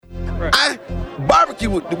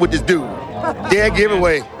barbecue with this dude. Dead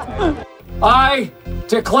giveaway. I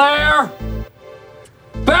declare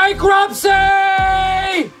bankruptcy!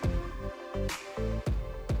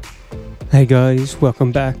 Hey guys,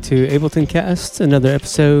 welcome back to Ableton Cast, another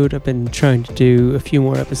episode. I've been trying to do a few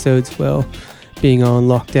more episodes while being on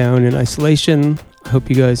lockdown and isolation. I hope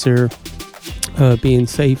you guys are being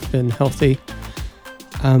safe and healthy.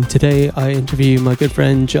 Today I interview my good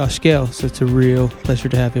friend Josh Gale, so it's a real pleasure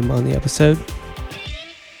to have him on the episode.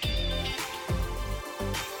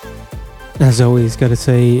 As always, got to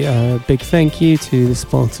say a big thank you to the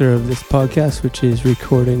sponsor of this podcast, which is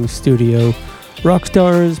Recording Studio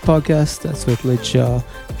Rockstars podcast. That's with Lid Shaw.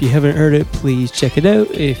 If you haven't heard it, please check it out.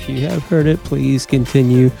 If you have heard it, please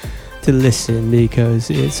continue to listen because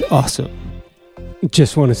it's awesome.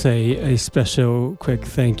 Just want to say a special quick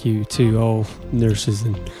thank you to all nurses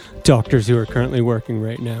and doctors who are currently working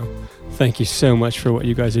right now. Thank you so much for what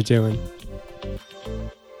you guys are doing.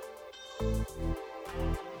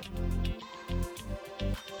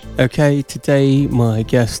 Okay, today my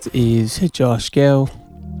guest is Josh Gale.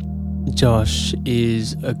 Josh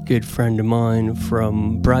is a good friend of mine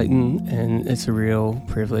from Brighton, and it's a real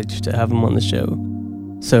privilege to have him on the show.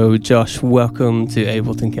 So, Josh, welcome to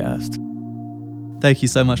Ableton Cast. Thank you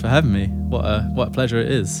so much for having me. What a pleasure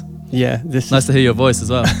it is. Yeah, nice to hear your voice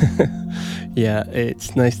as well. Yeah,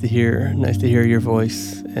 it's nice to hear your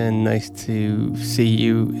voice, and nice to see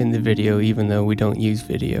you in the video, even though we don't use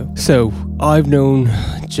video. So, I've known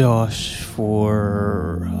Josh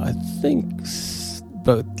for, I think,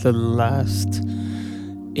 about the last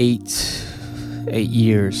eight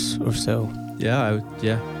years or so. Yeah,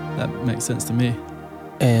 that makes sense to me.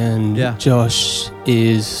 And yeah. Josh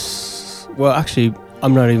is, well, actually,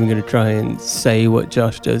 I'm not even going to try and say what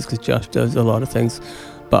Josh does, because Josh does a lot of things.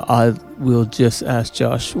 But I will just ask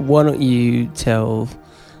Josh, why don't you tell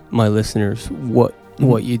my listeners what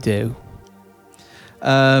you do?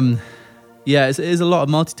 Yeah, it is a lot of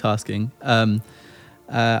multitasking.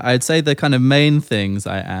 I'd say the kind of main things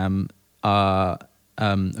I am are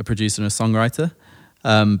a producer and a songwriter.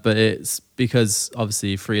 But it's because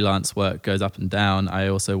obviously freelance work goes up and down. I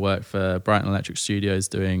also work for Brighton Electric Studios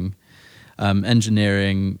doing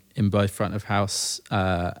engineering in both front of house,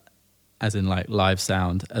 as in like live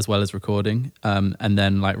sound, as well as recording, and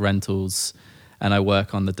then like rentals, and I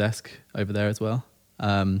work on the desk over there as well.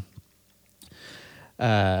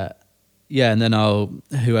 Yeah, and then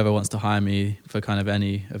whoever wants to hire me for kind of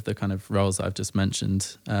any of the kind of roles that I've just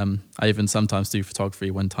mentioned. I even sometimes do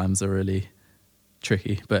photography when times are really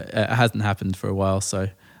tricky, but it hasn't happened for a while, so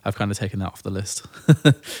I've kind of taken that off the list.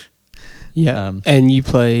 Yeah, and you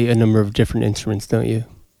play a number of different instruments, don't you?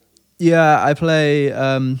 Yeah, I play,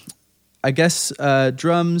 I guess,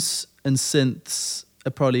 drums and synths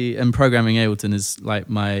are probably, and programming Ableton is like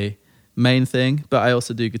my main thing, but I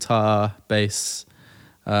also do guitar, bass,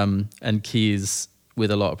 and keys with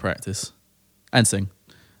a lot of practice, and sing.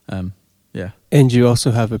 Yeah. And you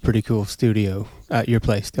also have a pretty cool studio at your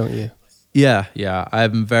place, don't you? Yeah.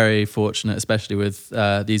 I'm very fortunate, especially with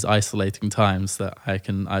these isolating times, that I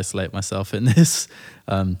can isolate myself in this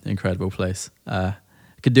incredible place. I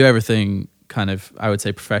could do everything kind of, I would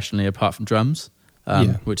say, professionally apart from drums,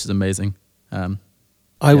 which is amazing.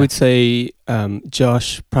 I would say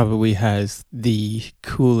Josh probably has the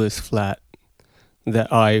coolest flat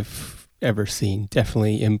that I've ever seen,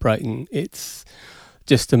 definitely in Brighton. It's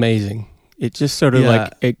just amazing. It just sort of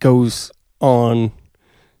like, it goes on,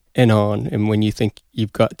 and when you think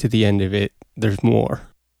you've got to the end of it, there's more.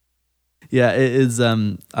 Yeah, it is.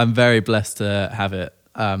 I'm very blessed to have it,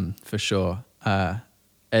 for sure.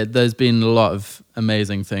 There's been a lot of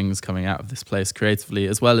amazing things coming out of this place creatively,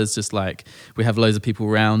 as well as just like we have loads of people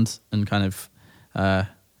around, and kind of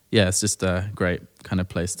it's just a great kind of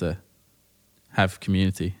place to have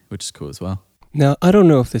community, which is cool as well. Now, I don't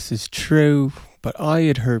know if this is true, but I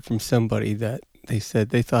had heard from somebody that they said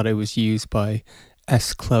they thought it was used by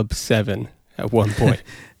S Club 7 at one point.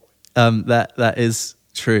 That is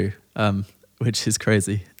true, which is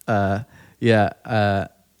crazy. I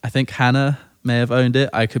think Hannah may have owned it.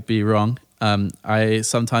 I could be wrong. I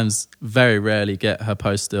sometimes, very rarely, get her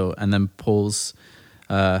post still, and then Paul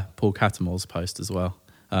Catamor's post as well.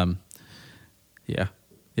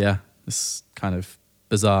 It's kind of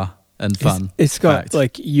bizarre and fun. It's got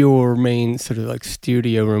like your main sort of like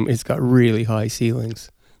studio room. It's got really high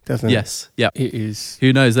ceilings, doesn't it? Yes. Yeah. It is.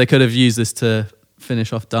 Who knows? They could have used this to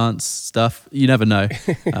finish off dance stuff. You never know.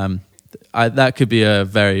 That could be a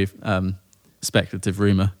very speculative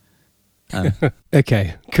rumor.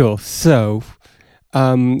 Okay, cool. So,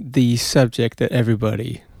 the subject that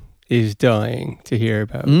everybody is dying to hear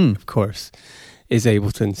about, of course, is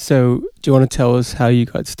Ableton. So do you want to tell us how you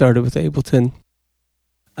got started with Ableton?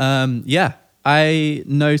 Yeah, I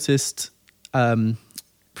noticed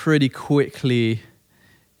pretty quickly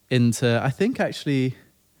I think actually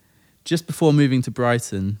just before moving to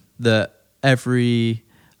Brighton, that every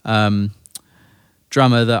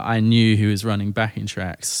drummer that I knew who was running backing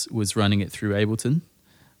tracks was running it through Ableton.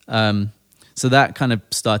 So that kind of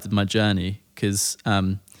started my journey, because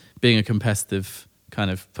being a competitive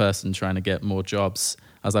kind of person trying to get more jobs,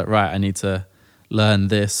 I was like, right, I need to learn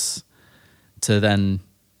this to then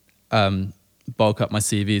bulk up my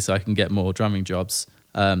CV so I can get more drumming jobs.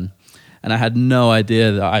 And I had no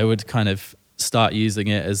idea that I would kind of start using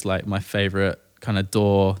it as like my favorite kind of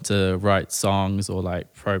door to write songs or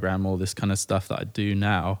like program all this kind of stuff that I do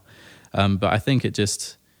now. But I think it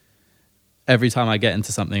just, every time I get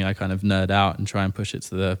into something, I kind of nerd out and try and push it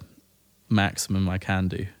to the maximum I can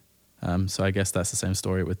do. So I guess that's the same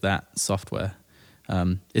story with that software.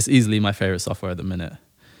 It's easily my favorite software at the minute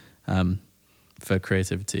for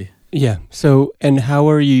creativity. Yeah. So, and how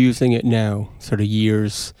are you using it now? Sort of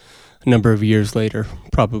a number of years later,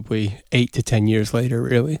 probably 8 to 10 years later,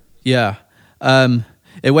 really. Yeah.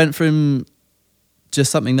 It went from just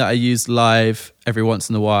something that I used live every once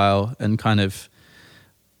in a while and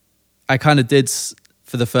I kind of did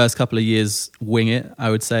for the first couple of years wing it, I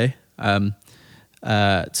would say,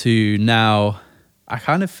 to now I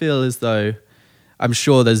kind of feel as though I'm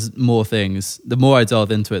sure there's more things. The more I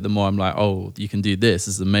delve into it, the more I'm like, oh, you can do this.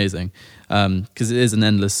 This is amazing. Because it is an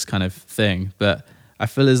endless kind of thing. But I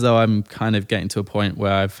feel as though I'm kind of getting to a point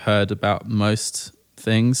where I've heard about most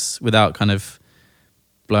things without kind of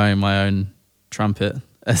blowing my own trumpet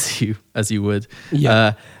as you would.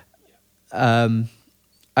 Yeah.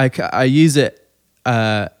 I use it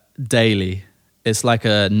daily. It's like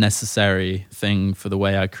a necessary thing for the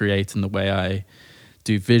way I create and the way I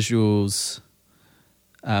do visuals,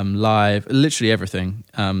 live, literally everything.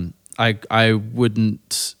 I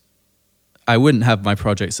wouldn't have my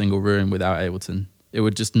project Single Ruin without Ableton. It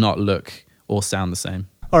would just not look or sound the same.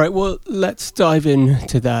 All right, well, let's dive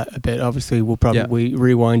into that a bit. Obviously, we'll probably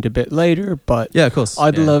rewind a bit later, but yeah, of course.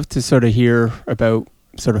 I'd love to sort of hear about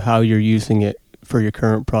sort of how you're using it for your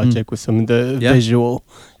current project with some of the visual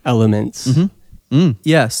elements.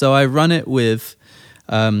 Yeah, so I run it with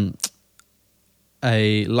a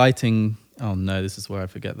lighting... Oh no, this is where I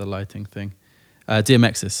forget the lighting thing.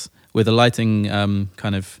 DMXIS, with a lighting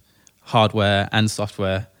kind of hardware and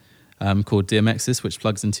software called DMXIS, which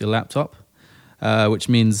plugs into your laptop. Which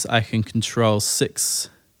means I can control six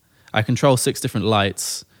different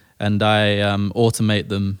lights, and I automate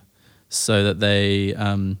them so that they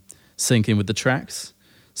sync in with the tracks.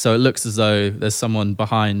 So it looks as though there's someone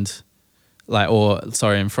in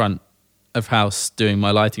front of house doing my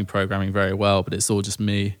lighting programming very well, but it's all just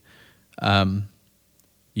me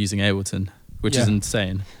using Ableton, which is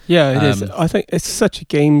insane. Yeah, it is. I think it's such a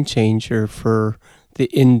game changer for the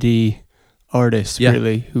indie artists,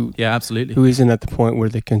 really, who absolutely, who isn't at the point where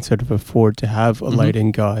they can sort of afford to have a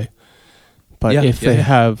lighting guy, but if they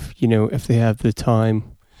have the time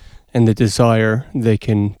and the desire, they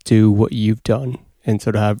can do what you've done and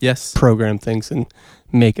sort of have program things and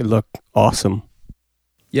make it look awesome.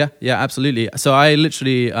 Yeah, absolutely. So I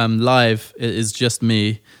literally live is just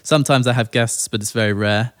me. Sometimes I have guests, but it's very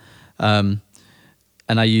rare. And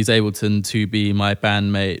I use Ableton to be my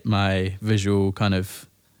bandmate, my visual kind of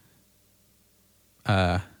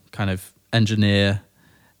engineer,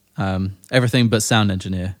 everything but sound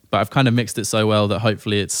engineer. But I've kind of mixed it so well that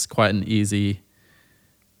hopefully it's quite an easy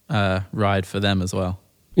ride for them as well.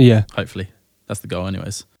 Yeah. Hopefully. That's the goal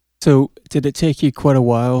anyways. So did it take you quite a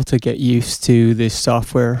while to get used to this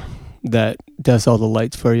software that does all the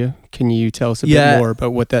lights for you? Can you tell us a bit more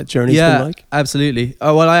about what that journey's been like? Yeah, absolutely.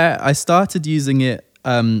 Oh, well, I started using it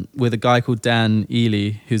with a guy called Dan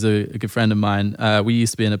Ely, who's a good friend of mine. We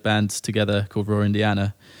used to be in a band together called Raw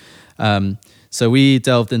Indiana. So we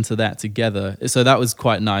delved into that together. So that was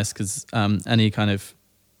quite nice because we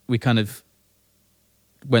kind of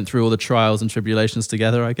went through all the trials and tribulations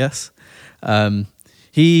together, I guess.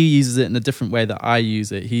 He uses it in a different way that I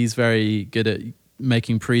use it. He's very good at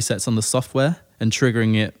making presets on the software and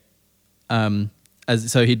triggering it.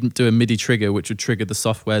 So he'd do a MIDI trigger, which would trigger the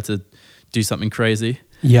software to do something crazy.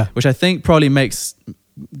 Yeah. Which I think probably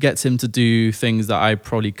gets him to do things that I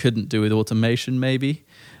probably couldn't do with automation, maybe.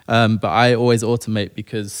 But I always automate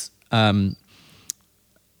because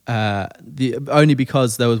only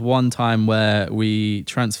because there was one time where we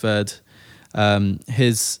transferred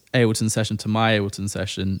his Ableton session to my Ableton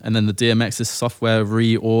session, and then the DMXIS software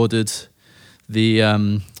reordered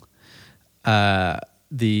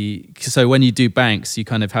so when you do banks, you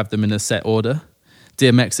kind of have them in a set order.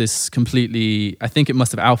 DMX is completely, I think it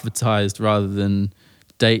must have alphabetized rather than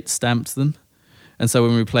date stamped them. And so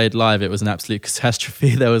when we played live, it was an absolute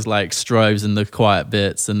catastrophe. There was like strobes in the quiet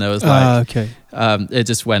bits, and there was like, it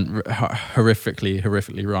just went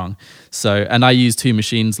horrifically wrong. So, and I use two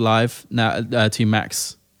machines live now, two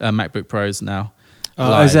MacBook Pros now.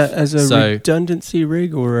 Is that as a redundancy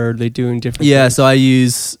rig, or are they doing different things? So I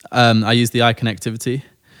use the eye connectivity.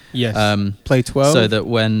 Yes. Play 12. So that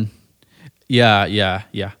when,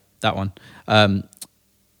 that one.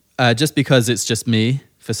 Just because it's just me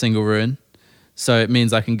for Single Ruin. So it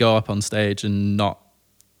means I can go up on stage and not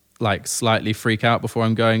like slightly freak out before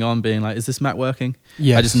I'm going on, being like, is this Mac working?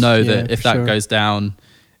 Yes. I just know that if that goes down,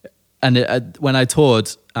 and when I toured,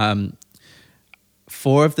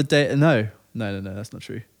 4 of the dates, no, that's not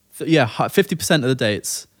true. 50% of the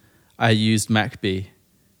dates I used Mac B.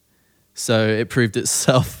 So it proved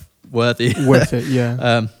itself worthy. Worth it,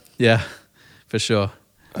 yeah. Yeah, for sure.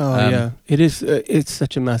 Oh, yeah. It is. It's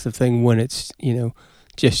such a massive thing when it's,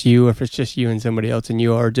 just you, or if it's just you and somebody else, and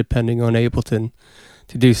you are depending on Ableton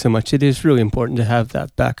to do so much. It is really important to have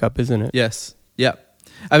that backup, isn't it? Yes. Yeah.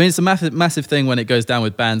 I mean, it's a massive thing when it goes down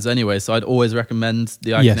with bands anyway. So I'd always recommend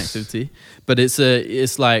the eye connectivity. But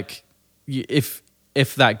it's like if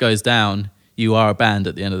that goes down, you are a band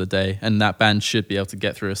at the end of the day, and that band should be able to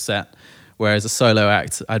get through a set. Whereas a solo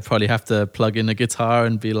act, I'd probably have to plug in a guitar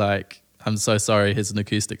and be like, I'm so sorry, here's an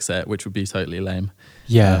acoustic set, which would be totally lame.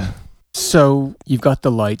 Yeah. So you've got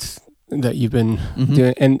the lights that you've been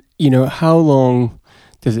doing, and how long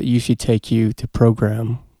does it usually take you to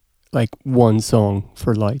program like one song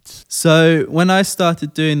for lights? So when I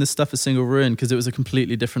started doing the stuff for Single Ruin, because it was a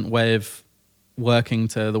completely different way of working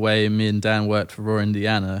to the way me and Dan worked for Raw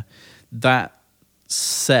Indiana, that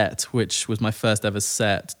set, which was my first ever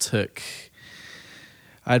set, took,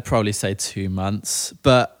 I'd probably say 2 months.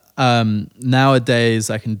 But nowadays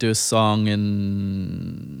I can do a song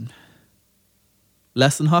in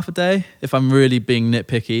less than half a day if I'm really being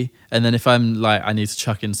nitpicky. And then if I'm like, I need to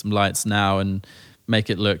chuck in some lights now and make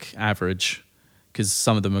it look average, because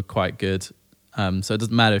some of them are quite good. So it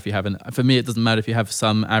doesn't matter if you haven't, for me, it doesn't matter if you have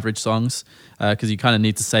some average songs, because you kind of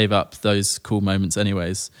need to save up those cool moments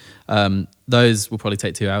anyways. Those will probably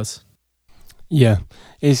take 2 hours. Yeah.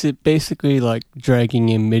 Is it basically like dragging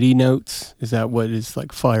in MIDI notes? Is that what is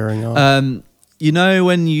like firing off?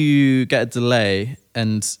 When you get a delay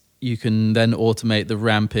and you can then automate the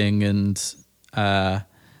ramping and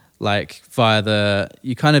like via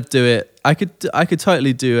you kind of do it. I could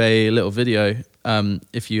totally do a little video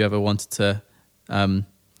if you ever wanted to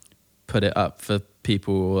put it up for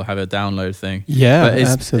people or have a download thing. Yeah, but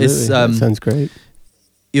absolutely. That sounds great.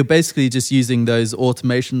 You're basically just using those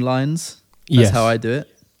automation lines. That's how I do it.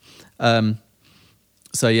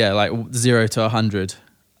 So yeah, like 0 to 100.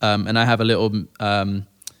 And I have a little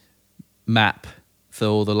map for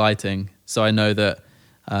all the lighting. So I know that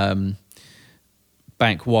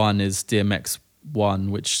bank 1 is DMX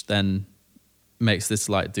 1, which then makes this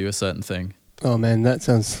light do a certain thing. Oh man, that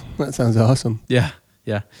sounds awesome. Yeah.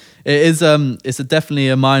 It is. It's definitely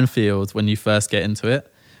a minefield when you first get into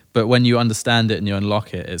it, but when you understand it and you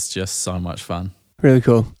unlock it, it's just so much fun. Really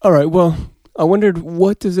cool. All right. Well, I wondered,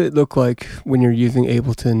 what does it look like when you're using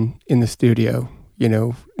Ableton in the studio?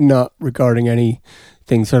 Not regarding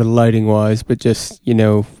anything sort of lighting wise, but just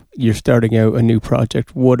you're starting out a new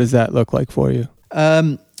project. What does that look like for you?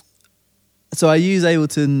 So I use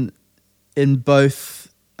Ableton in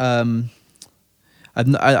both. I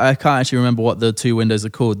can't actually remember what the 2 windows are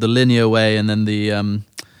called. The linear way, and then the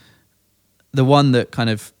one that kind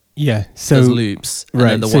of does loops, and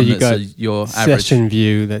then the one that's your average session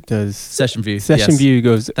view that does session view. Session view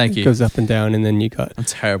goes Thank you. goes up and down, and then you got. I'm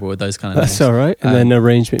terrible with those kind of things. That's all right. And then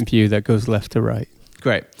arrangement view that goes left to right.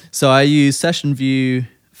 Great. So I use session view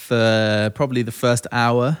for probably the first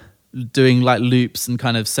hour, doing like loops and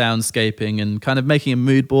kind of soundscaping and kind of making a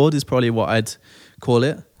mood board is probably what I'd call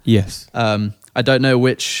it. Yes. I don't know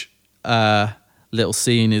which little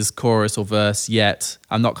scene is chorus or verse yet.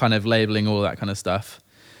 I'm not kind of labeling all that kind of stuff.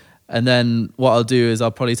 And then what I'll do is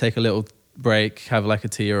I'll probably take a little break, have like a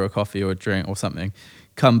tea or a coffee or a drink or something,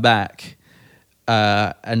 come back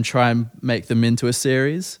and try and make them into a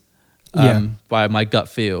series by my gut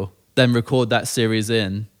feel. Then record that series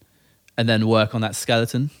in and then work on that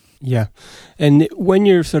skeleton. Yeah. And when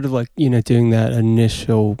you're sort of like, doing that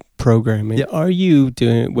initial programming, are you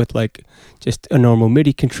doing it with like just a normal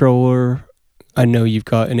MIDI controller? I know you've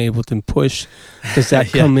got an Ableton Push. Does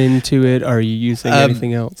that come into it? Are you using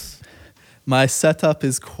anything else? My setup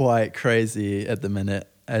is quite crazy at the minute,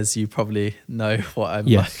 as you probably know what I'm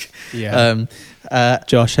like. Yeah.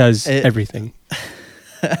 Josh has everything.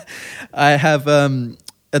 I have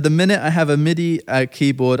at the minute I have a MIDI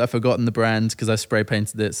keyboard. I've forgotten the brand because I spray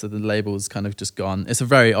painted it, so the label's kind of just gone. It's a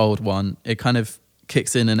very old one. It kind of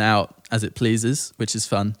kicks in and out as it pleases, which is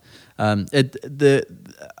fun. I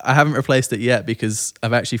haven't replaced it yet because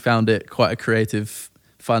I've actually found it quite a creative,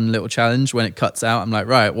 fun little challenge. When it cuts out, I'm like,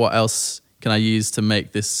 right, what else can I use to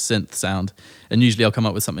make this synth sound? And usually I'll come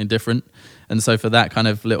up with something different. And so for that kind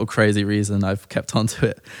of little crazy reason, I've kept on to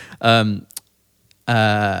it. And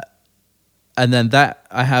then that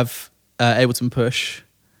I have Ableton Push.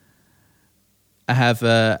 I have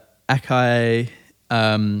Akai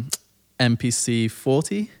MPC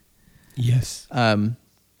 40. Yes.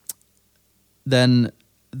 Then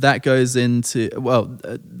that goes into,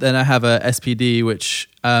 then I have a SPD which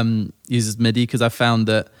uses MIDI because I found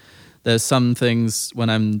that there's some things when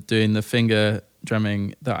I'm doing the finger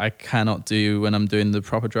drumming that I cannot do when I'm doing the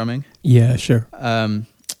proper drumming. Yeah, sure. And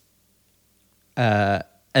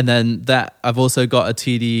then that I've also got a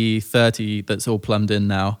TD30 that's all plumbed in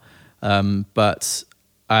now. But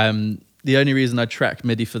the only reason I track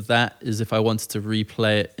MIDI for that is if I wanted to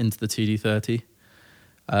replay it into the TD30.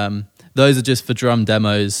 Those are just for drum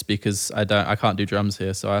demos because I can't do drums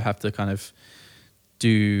here, so I have to kind of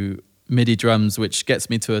do MIDI drums, which gets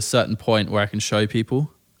me to a certain point where I can show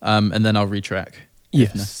people, and then I'll retrack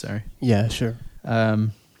if necessary. Yeah, sure.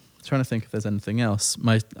 Trying to think if there's anything else.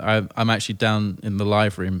 I'm actually down in the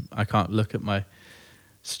live room. I can't look at my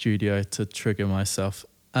studio to trigger myself.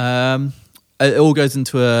 It all goes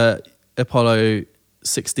into a Apollo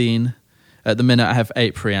 16. At the minute, I have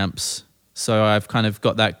 8 preamps, so I've kind of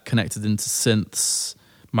got that connected into synths,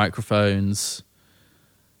 microphones,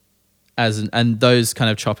 and those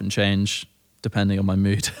kind of chop and change depending on my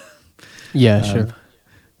mood. Yeah, sure.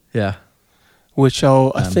 Yeah. Which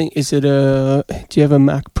I think, is it do you have a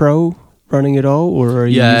Mac Pro running it all, or are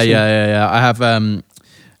you using... Yeah. I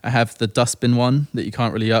have the Dustbin one that you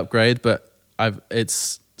can't really upgrade, but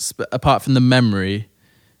apart from the memory,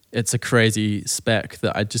 it's a crazy spec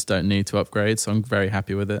that I just don't need to upgrade, so I'm very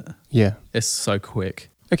happy with it. Yeah. It's so quick.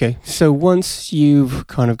 Okay, so once you've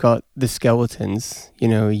kind of got the skeletons,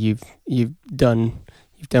 you've done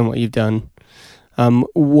what you've done.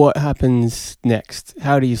 What happens next?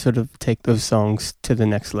 How do you sort of take those songs to the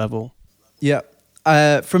next level? Yeah.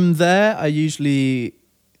 From there, I usually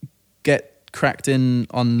get cracked in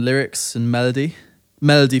on lyrics and melody.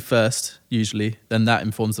 Melody first, usually, then that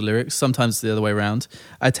informs the lyrics. Sometimes it's the other way around.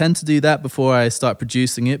 I tend to do that before I start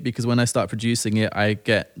producing it, because when I start producing it, I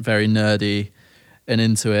get very nerdy and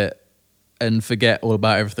into it and forget all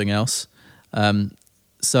about everything else.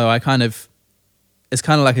 So I kind of... It's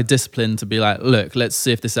kind of like a discipline to be like, look, let's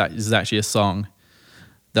see if this is actually a song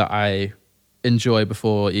that I enjoy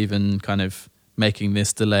before even kind of making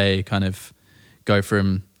this delay kind of go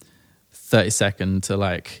from 30-second to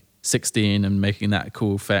like 16 and making that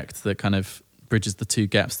cool effect that kind of bridges the two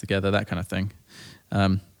gaps together, that kind of thing.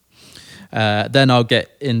 Then I'll get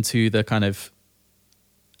into the kind of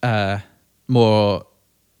more,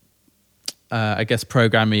 I guess,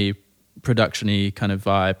 programmy, production-y kind of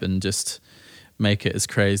vibe and just... make it as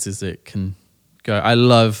crazy as it can go. I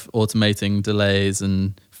love automating delays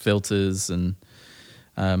and filters and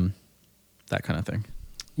that kind of thing.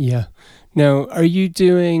 Yeah. Now, are you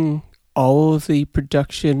doing all of the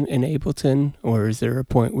production in Ableton, or is there a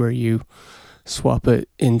point where you swap it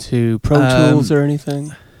into Pro Tools or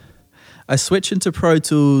anything? I switch into Pro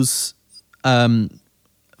Tools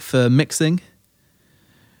for mixing,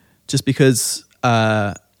 just because...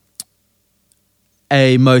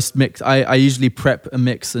 I usually prep a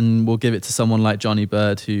mix and will give it to someone like Johnny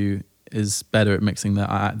Bird, who is better at mixing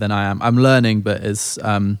than I am. I'm learning, but it's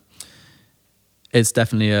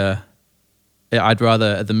definitely I'd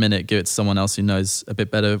rather at the minute give it to someone else who knows a bit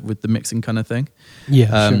better with the mixing kind of thing.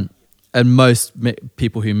 Yeah, sure. And most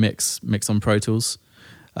people who mix on Pro Tools.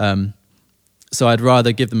 So I'd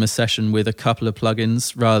rather give them a session with a couple of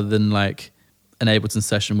plugins rather than like an Ableton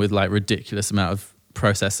session with like ridiculous amount of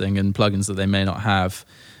processing and plugins that they may not have.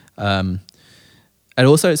 And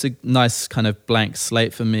also it's a nice kind of blank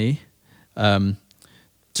slate for me.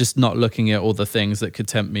 Just not looking at all the things that could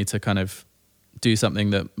tempt me to kind of do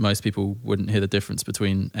something that most people wouldn't hear the difference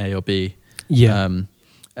between A or B. Yeah.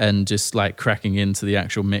 And just like cracking into the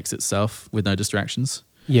actual mix itself with no distractions.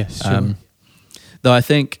 Yes, sure. Though I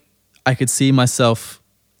think I could see myself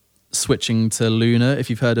switching to Luna, if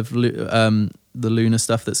you've heard of the Luna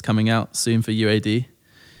stuff that's coming out soon for UAD.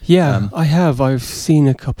 Yeah, I have. I've seen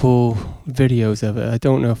a couple videos of it. I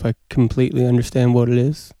don't know if I completely understand what it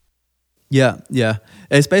is. Yeah.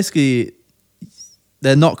 It's basically,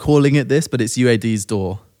 they're not calling it this, but it's UAD's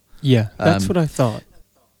DAW. Yeah, that's what I thought.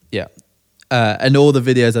 Yeah. And all the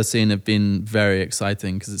videos I've seen have been very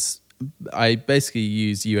exciting because I basically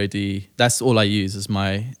use UAD. That's all I use as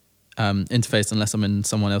my interface unless I'm in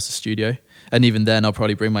someone else's studio. And even then, I'll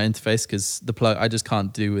probably bring my interface because I just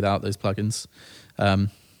can't do without those plugins.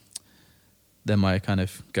 They're my kind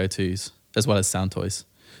of go-tos, as well as sound toys.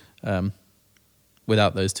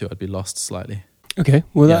 Without those two, I'd be lost slightly. Okay.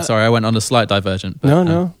 Well, yeah, sorry, I went on a slight divergent. But,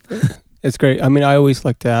 no. It's great. I mean, I always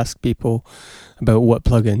like to ask people about what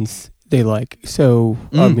plugins they like. So,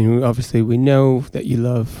 I mean, obviously we know that you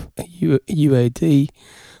love UAD,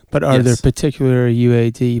 but are there particular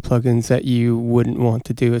UAD plugins that you wouldn't want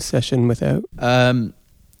to do a session without? They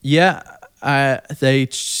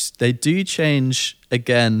do change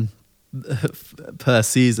again per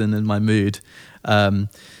season in my mood.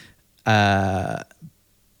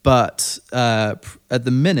 But at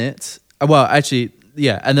the minute, well, actually,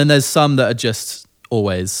 yeah. And then there's some that are just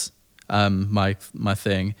always my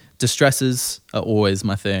thing. Distressors are always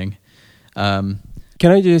my thing.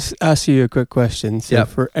 Can I just ask you a quick question? So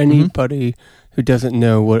for anybody who doesn't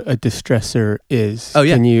know what a distressor is,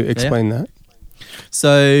 can you explain that?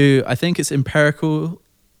 So I think it's Empirical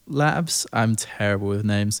Labs. I'm terrible with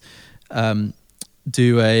names. It's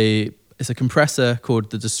a compressor called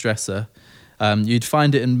the Distressor. You'd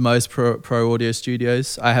find it in most pro audio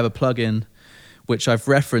studios. I have a plugin which I've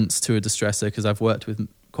referenced to a Distressor because I've worked with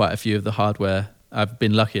quite a few of the hardware. I've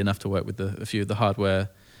been lucky enough to work with a few of the hardware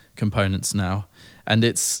components now. And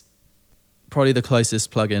it's probably the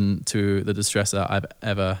closest plugin to the Distressor I've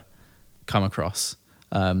ever come across.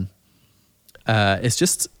 It's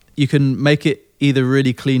just, you can make it either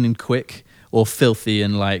really clean and quick or filthy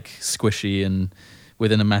and like squishy and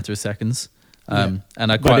within a matter of seconds. And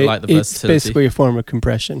I quite like the versatility. It's basically a form of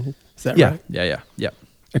compression. Is that right? Yeah.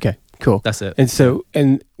 Okay, cool. That's it. And so,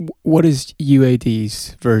 what is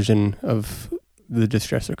UAD's version of the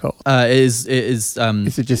Distressor called? Is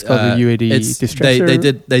it just called the UAD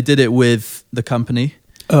Distressor? They did it with the company.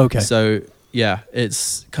 Oh, okay. So yeah,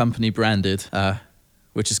 it's company branded,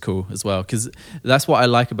 which is cool as well because that's what I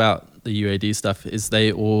like about the UAD stuff. Is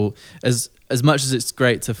they all as much as it's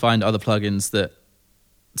great to find other plugins that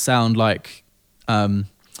sound like the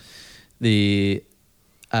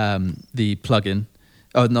plugin.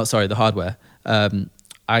 Oh, not sorry, the hardware.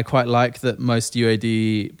 I quite like that most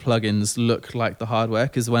UAD plugins look like the hardware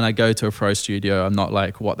because when I go to a pro studio, I'm not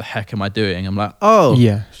like, what the heck am I doing? I'm like, oh,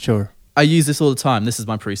 yeah, sure. I use this all the time. This is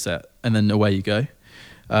my preset, and then away you go.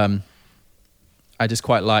 I just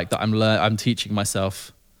quite like that I'm teaching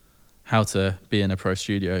myself how to be in a pro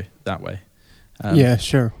studio that way. Yeah,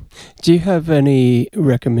 sure. Do you have any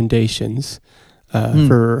recommendations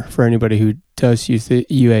for anybody who does use the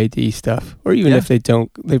UAD stuff, or even if they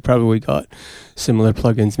don't, they probably got similar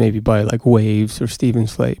plugins, maybe by like Waves or Steven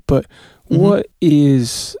Slate. But what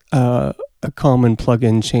is a common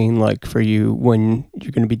plugin chain like for you when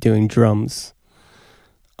you're going to be doing drums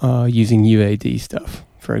using UAD stuff,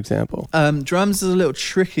 for example? Drums is a little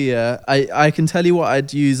trickier. I can tell you what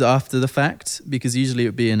I'd use after the fact because usually it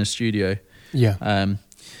would be in a studio. Yeah.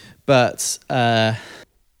 But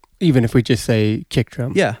even if we just say kick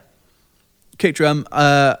drum. Yeah. Kick drum,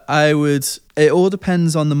 it all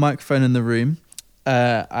depends on the microphone in the room.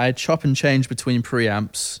 I chop and change between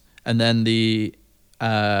preamps, and then the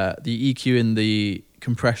EQ in the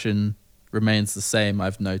compression remains the same,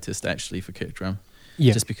 I've noticed actually for kick drum.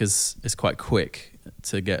 Yeah. Just because it's quite quick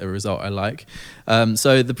to get a result I like.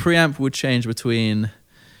 So the preamp would change between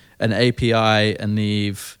an API, a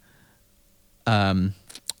Neve,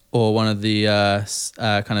 or one of the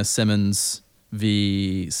kind of Simmons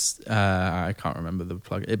I can't remember the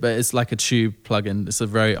plugin, but it's like a tube plugin. It's a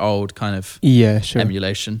very old kind of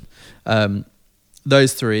emulation.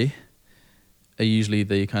 Those three are usually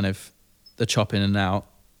the kind of the chop in and out.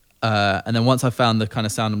 And then once I found the kind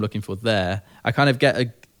of sound I'm looking for there, I kind of get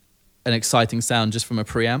an exciting sound just from a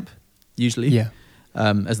preamp, usually,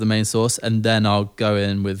 as the main source. And then I'll go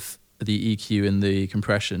in with the EQ and the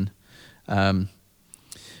compression. And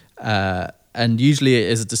usually it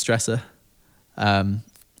is a distressor. And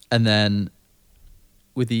then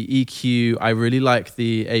with the EQ, I really like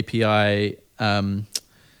the API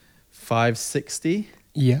 560.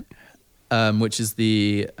 Yeah. Which is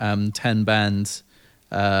the 10 band.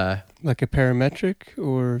 Like a parametric,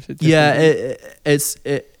 or is it different? Yeah, it's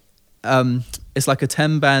like a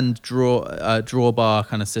 10 band draw bar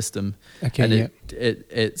kind of system. Okay. And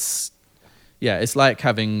it's like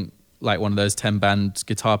having like one of those 10 band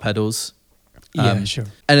guitar pedals. Yeah, sure.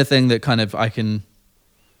 Anything that kind of I can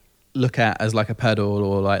look at as like a pedal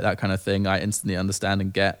or like that kind of thing, I instantly understand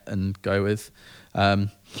and get and go with. And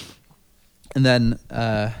then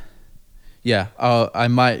I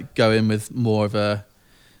might go in with more of a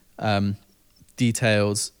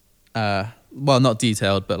detailed, not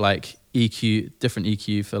detailed, but like different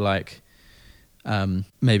EQ for like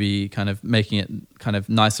maybe kind of making it kind of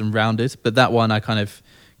nice and rounded. But that one I kind of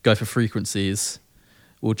go for frequencies.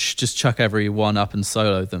 We'll just chuck every one up and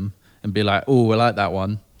solo them and be like, oh, I like that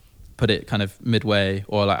one. Put it kind of midway,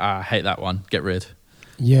 or like, I hate that one, get rid.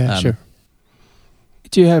 Yeah, sure.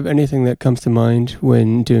 Do you have anything that comes to mind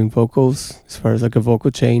when doing vocals, as far as like a vocal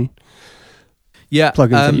chain? Yeah.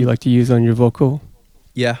 Plugins that you like to use on your vocal?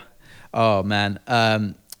 Yeah. Oh, man.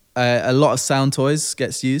 A lot of Sound Toys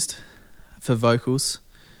gets used for vocals.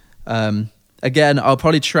 Again, I'll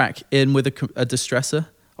probably track in with a distressor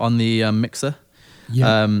on the mixer.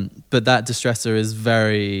 Yeah. But that distressor is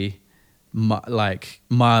very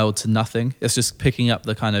mild to nothing. It's just picking up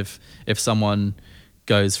the kind of, if someone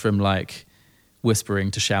goes from like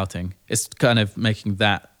whispering to shouting, it's kind of making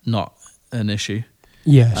that not an issue.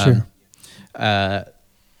 Yeah, sure.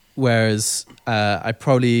 Whereas I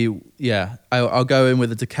probably, I'll go in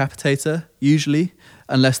with a decapitator usually,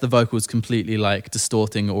 unless the vocal's completely like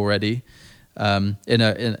distorting already, in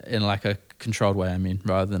like a controlled way, I mean,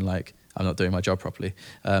 rather than like I'm not doing my job properly.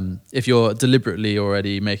 If you're deliberately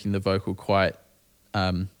already making the vocal quite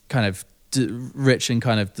kind of rich in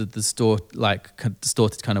kind of the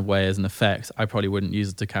distorted kind of way as an effect, I probably wouldn't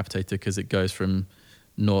use a decapitator because it goes from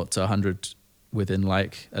 0 to 100 within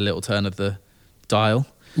like a little turn of the dial.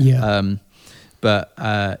 Yeah. But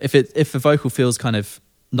if the vocal feels kind of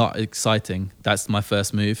not exciting, that's my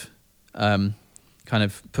first move. Kind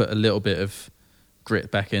of put a little bit of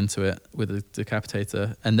grit back into it with a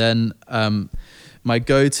decapitator. And then my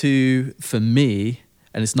go-to for me,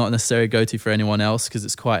 and it's not necessarily a go-to for anyone else because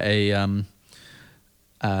it's quite a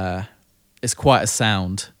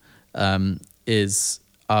sound, is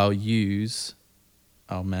I'll use,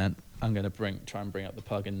 oh man, I'm going to try and bring up the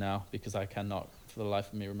plugin now because I cannot for the life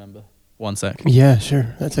of me remember. One sec. Yeah,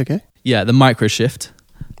 sure. That's okay. Yeah, the Microshift.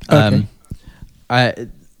 Okay.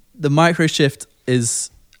 The Microshift is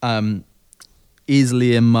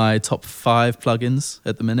easily in my top 5 plugins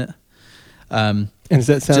at the minute. And is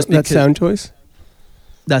that Sound Toys?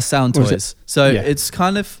 That's Sound Toys. It's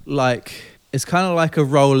kind of like a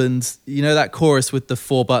Roland, you know that chorus with the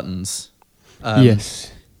 4 buttons?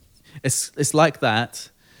 Yes. It's like that,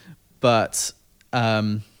 but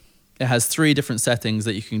it has 3 different settings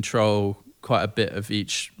that you control quite a bit of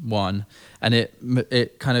each one, and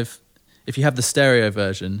it kind of, if you have the stereo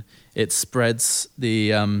version, it spreads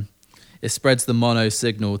the mono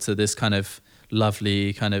signal to this kind of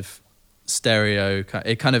lovely kind of stereo.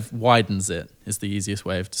 It kind of widens it is the easiest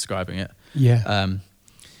way of describing it. Yeah.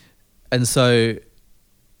 And so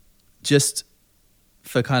just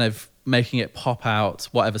for kind of making it pop out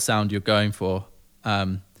whatever sound you're going for,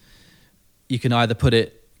 you can either put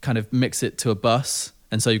it, kind of mix it to a bus,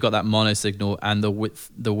 and so you've got that mono signal and the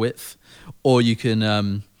width, or you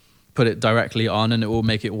can put it directly on and it will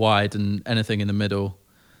make it wide, and anything in the middle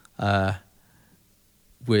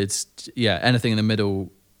anything in the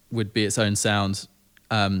middle would be its own sound,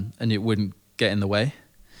 and it wouldn't get in the way.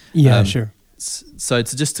 Yeah, sure. So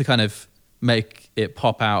to kind of make it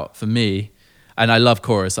pop out for me, and I love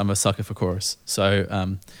chorus, I'm a sucker for chorus,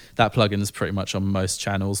 so that plugin is pretty much on most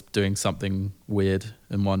channels doing something weird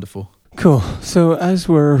and wonderful. Cool. So as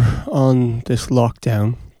we're on this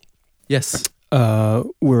lockdown, yes,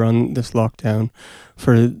 we're on this lockdown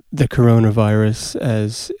for the coronavirus,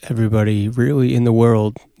 as everybody really in the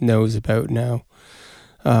world knows about now,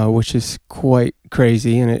 which is quite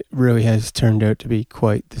crazy, and it really has turned out to be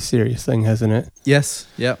quite the serious thing, hasn't it? Yes,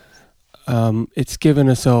 yep. It's given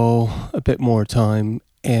us all a bit more time,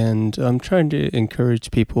 and I'm trying to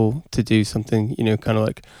encourage people to do something, kind of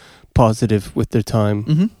like positive with their time.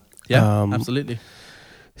 Mm-hmm. Yeah, absolutely.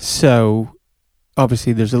 So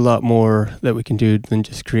obviously there's a lot more that we can do than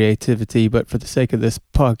just creativity, but for the sake of this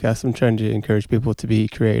podcast, I'm trying to encourage people to be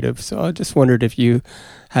creative. So I just wondered if you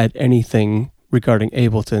had anything regarding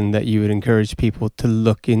Ableton that you would encourage people to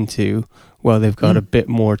look into while they've got a bit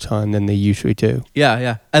more time than they usually do.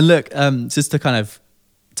 Yeah. And look, just to kind of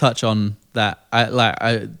touch on that,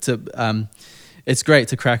 it's great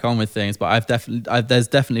to crack on with things, but there's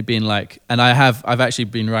definitely been and I've actually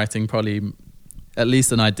been writing probably at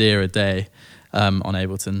least an idea a day on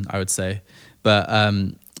Ableton, I would say. But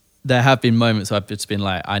there have been moments where I've just been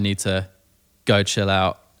I need to go chill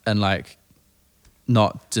out and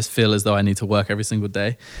not just feel as though I need to work every single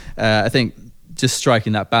day. I think just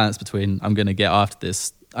striking that balance between I'm going to get after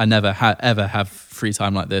this. I never ever have free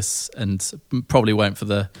time like this, and probably won't for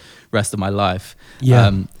the rest of my life. Yeah.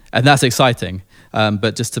 And that's exciting.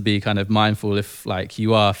 But just to be kind of mindful if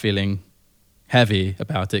you are feeling heavy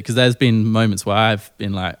about it, because there's been moments where I've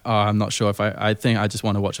been like, oh, I'm not sure if I think I just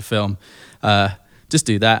want to watch a film. Just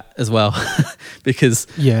do that as well, because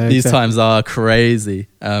these times are crazy.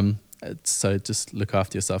 So just look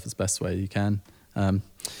after yourself as best way you can.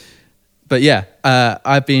 But yeah,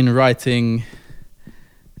 I've been writing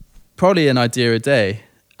probably an idea a day.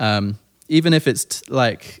 Even if it's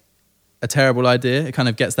like a terrible idea, it kind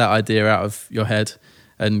of gets that idea out of your head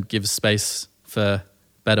and gives space for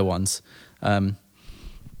better ones. And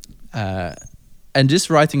just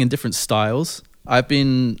writing in different styles. I've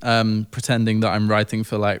been pretending that I'm writing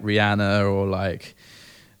for like Rihanna or like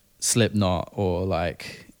Slipknot or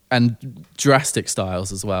like, and drastic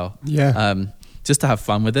styles as well. Yeah. Just to have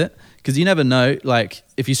fun with it. Because you never know, like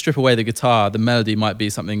if you strip away the guitar, the melody might be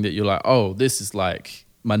something that you're like, oh, this is like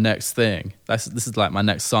my next thing. This is like my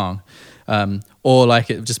next song. Or like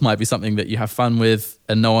it just might be something that you have fun with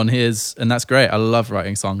and no one hears. And that's great. I love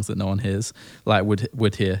writing songs that no one hears, like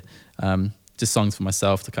would hear. Just songs for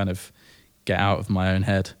myself to kind of get out of my own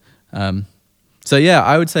head. So yeah,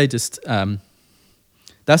 I would say just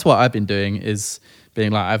that's what I've been doing, is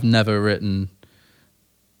being like, I've never written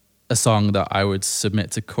a song that I would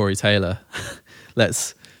submit to Corey Taylor.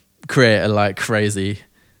 Let's create a like crazy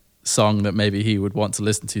song that maybe he would want to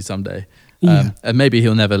listen to someday. And maybe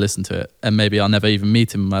he'll never listen to it, and maybe I'll never even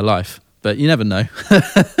meet him in my life, but you never know.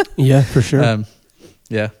 Yeah, for sure.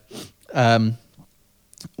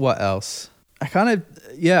 What else? I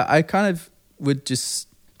kind of would just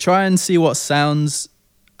try and see what sounds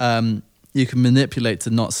you can manipulate to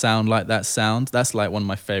not sound like that sound. That's like one of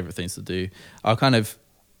my favorite things to do. I'll kind of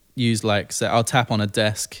use like, say, I'll tap on a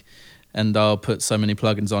desk and I'll put so many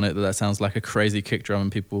plugins on it that sounds like a crazy kick drum,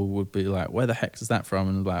 and people would be like, where the heck is that from?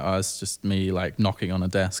 And like, oh, it's just me like knocking on a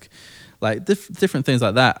desk. Like different things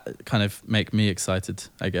like that kind of make me excited,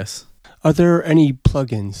 I guess. Are there any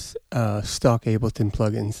plugins, stock Ableton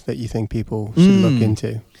plugins, that you think people should look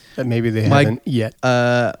into that maybe they haven't yet?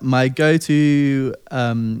 My go-to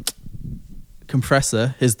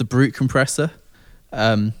compressor is the Brute compressor.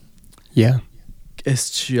 Yeah.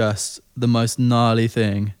 It's just the most gnarly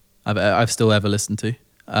thing I've still ever listened to.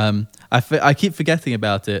 I keep forgetting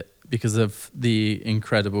about it because of the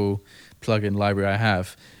incredible plugin library I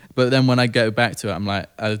have. But then when I go back to it, I'm like,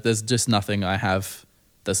 there's just nothing I have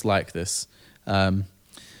that's like this. I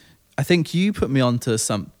think you put me onto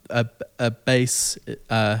a bass.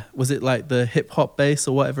 Was it like the hip hop bass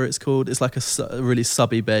or whatever it's called? It's like a really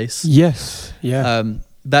subby bass. Yes, yeah.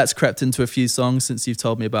 That's crept into a few songs since you've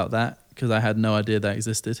told me about that, because I had no idea that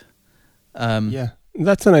existed. Yeah,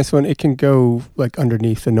 that's a nice one. It can go like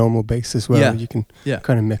underneath the normal bass as well. Yeah. You can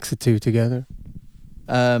kind of mix the two together.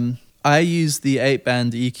 I use the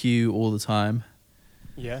 8-band EQ all the time.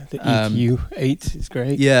 Yeah, the EQ8 is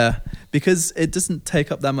great. Yeah, because it doesn't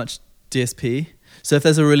take up that much DSP. So if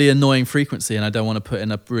there's a really annoying frequency and I don't want to put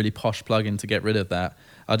in a really posh plugin to get rid of that,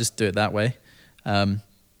 I'll just do it that way.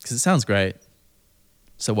 Because it sounds great.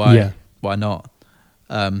 So why not?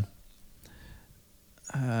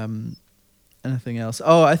 Anything else?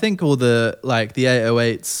 Oh, I think all the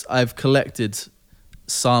 808s, I've collected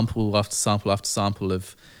sample after sample after sample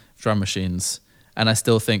of drum machines, and I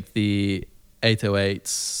still think the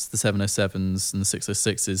 808s, the 707s, and the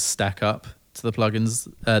 606s stack up to the plugins.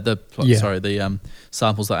 The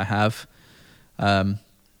samples that I have. I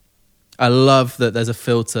love that there's a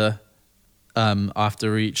filter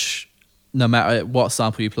after each. No matter what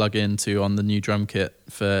sample you plug into on the new drum kit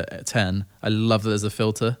for 10, I love that there's a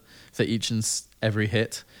filter for each and every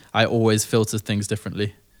hit. I always filter things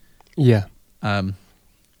differently. Yeah. That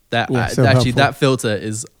filter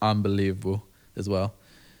is unbelievable as well.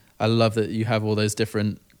 I love that you have all those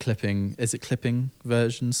different clipping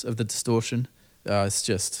versions of the distortion. It's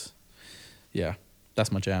just,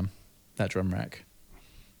 that's my jam, that drum rack.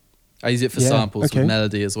 I use it for samples with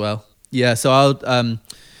melody as well. Yeah, so I'll,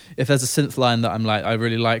 if there's a synth line that I'm like, I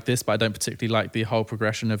really like this, but I don't particularly like the whole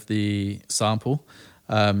progression of the sample,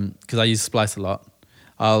 because I use Splice a lot,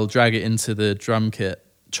 I'll drag it into the drum kit,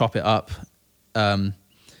 chop it up, and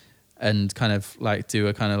kind of like do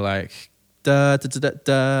a kind of like da da da da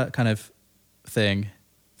da kind of thing,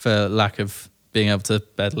 for lack of being able to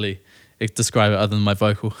badly describe it other than my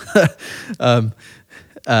vocal, to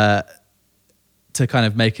kind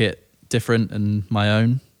of make it different and my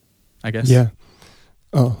own, I guess. Yeah.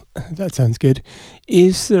 Oh, that sounds good.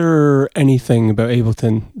 Is there anything about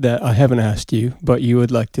Ableton that I haven't asked you, but you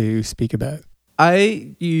would like to speak about?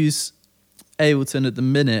 I use Ableton at the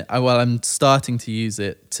minute. I'm starting to use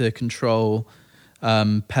it to control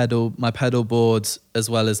my pedal boards, as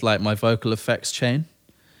well as like my vocal effects chain.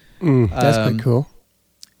 That's pretty cool.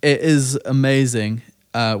 It is amazing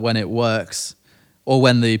when it works. or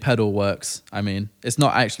when the pedal works. I mean, it's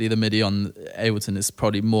not actually the MIDI on Ableton. It's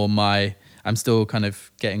probably more I'm still kind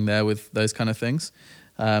of getting there with those kind of things.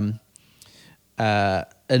 And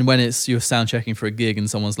when you're sound checking for a gig and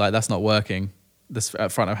someone's like, that's not working, this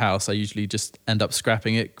at front of house, I usually just end up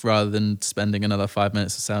scrapping it rather than spending another 5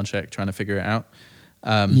 minutes of sound check trying to figure it out.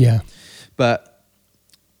 But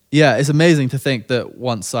yeah, it's amazing to think that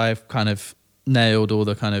once I've kind of nailed all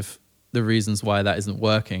the kind of the reasons why that isn't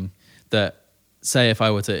working, that say if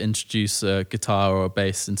I were to introduce a guitar or a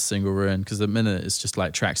bass into Single Ruin, because at the minute it's just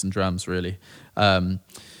like tracks and drums really, that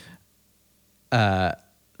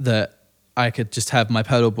I could just have my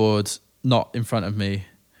pedal board not in front of me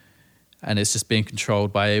and it's just being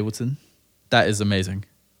controlled by Ableton. That is amazing.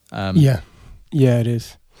 Yeah, it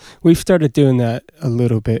is. We've started doing that a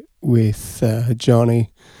little bit with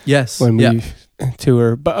Johnny. Yes. When we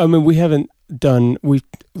tour. But I mean, we haven't done, we're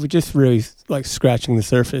just really like scratching the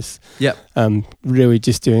surface. Yep. Really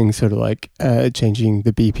just doing sort of like changing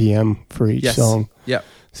the BPM for each song. Yep.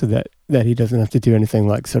 So that he doesn't have to do anything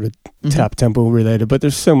like sort of tap tempo related. But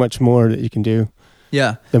there's so much more that you can do.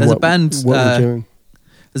 Yeah. Than There's what a band we're doing.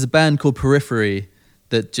 There's a band called Periphery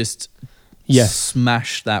that just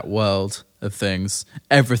smashed that world of things.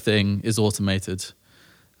 Everything is automated.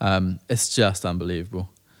 It's just unbelievable.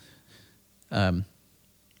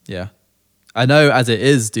 Yeah. I know As It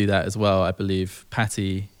Is do that as well. I believe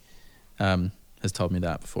Patty has told me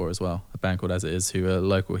that before as well. A band called As It Is, who are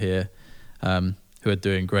local here, who are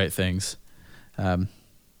doing great things.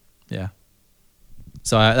 Yeah.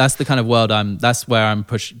 So that's the kind of world that's where I'm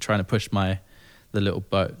trying to push the little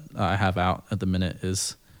boat that I have out at the minute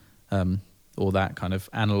is all that kind of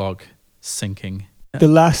analog syncing. The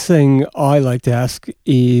last thing I like to ask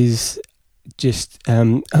is just,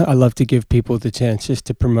 I love to give people the chance just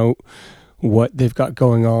to promote what they've got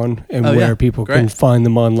going on and where people can find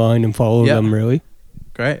them online and follow them, really.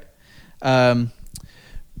 Great.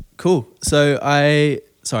 Cool. So I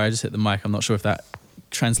just hit the mic. I'm not sure if that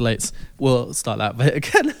translates. We'll start that bit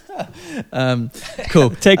again. Cool.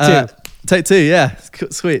 Take two. Take two, yeah.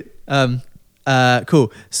 Sweet.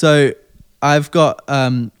 Cool. So I've got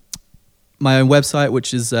my own website,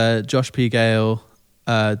 which is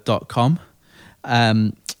joshpgale.com.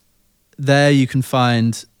 There you can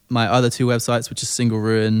find my other two websites, which is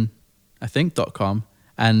singleruin, I think, .com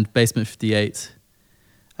and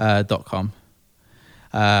basement58.com.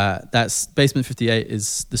 That's Basement 58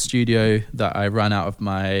 is the studio that I run out of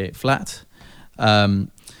my flat.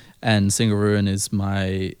 And Single Ruin is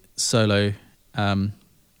my solo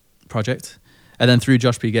project. And then through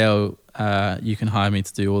Josh P. Gale, you can hire me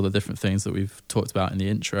to do all the different things that we've talked about in the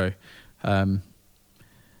intro. I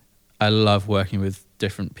love working with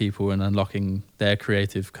different people and unlocking their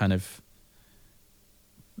creative kind of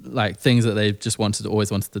like things that they've just always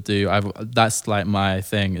wanted to do. That's like my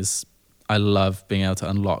thing is I love being able to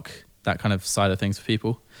unlock that kind of side of things for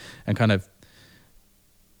people and kind of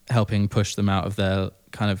helping push them out of their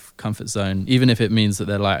kind of comfort zone, even if it means that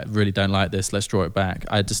they're like, really don't like this, let's draw it back.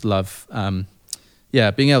 I just love, being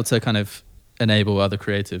able to kind of enable other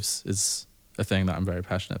creatives is a thing that I'm very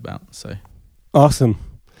passionate about. So awesome.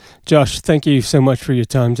 Josh, thank you so much for your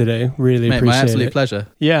time today. Really appreciate it. My absolute pleasure.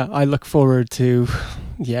 Yeah, I look forward to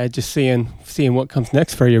just seeing what comes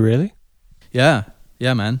next for you, really. Yeah,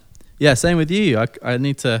 man. Yeah, same with you. We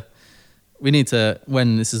need to,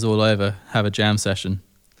 when this is all over, have a jam session.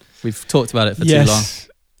 We've talked about it for too long.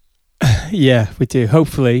 Yeah, we do.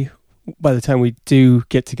 Hopefully, by the time we do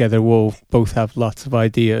get together, we'll both have lots of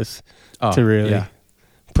ideas to really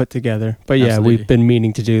put together. But Absolutely. We've been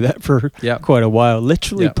meaning to do that for quite a while,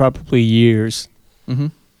 literally probably years. Mm-hmm.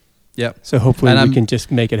 Yeah. So hopefully we can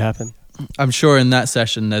just make it happen. I'm sure in that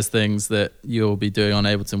session there's things that you'll be doing on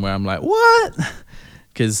Ableton where I'm like, what?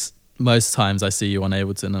 Because most times I see you on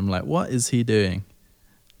Ableton and I'm like, what is he doing?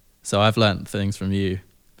 So I've learned things from you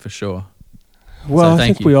for sure. Well, I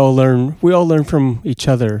think we all learn from each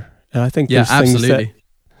other. And I think there's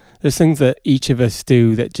things that each of us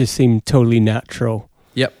do that just seem totally natural.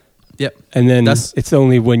 Yep. And then it's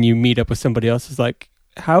only when you meet up with somebody else, it's like,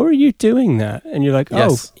 how are you doing that? And you're like,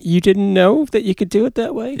 you didn't know that you could do it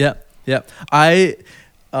that way? Yep.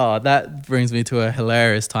 That brings me to a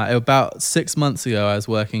hilarious time. About 6 months ago, I was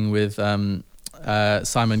working with Simon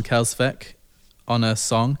Kelsvek on a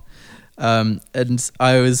song. And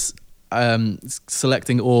I was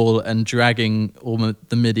selecting all and dragging all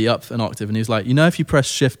the MIDI up an octave. And he was like, if you press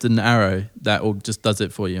shift and arrow, that all just does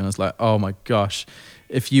it for you. And I was like, oh my gosh,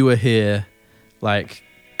 if you were here like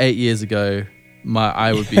 8 years ago,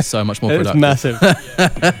 I would be so much more productive. It's massive.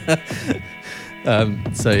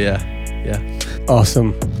 So yeah.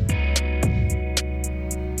 Awesome.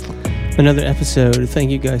 another episode.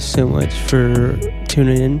 Thank you guys so much for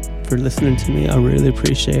tuning in, for listening to me. I really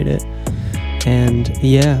appreciate it. And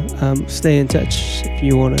yeah, stay in touch. If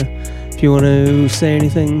you wanna say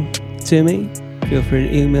anything to me, feel free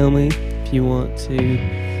to email me. If you want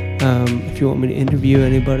me to interview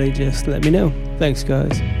anybody, just let me know. Thanks,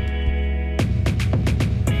 guys.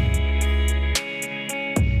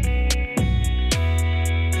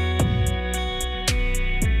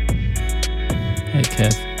 Hey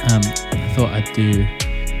Kev, I thought I'd do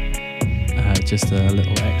just a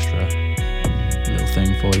little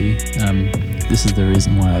thing for you. This is the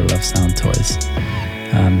reason why I love Sound Toys.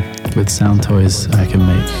 With Sound Toys, I can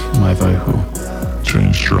make my vocal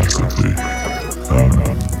change drastically.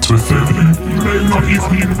 To a thing you may not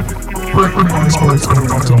even recognize where it's coming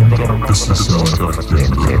from, but this is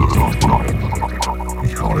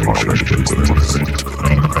you can't change anything.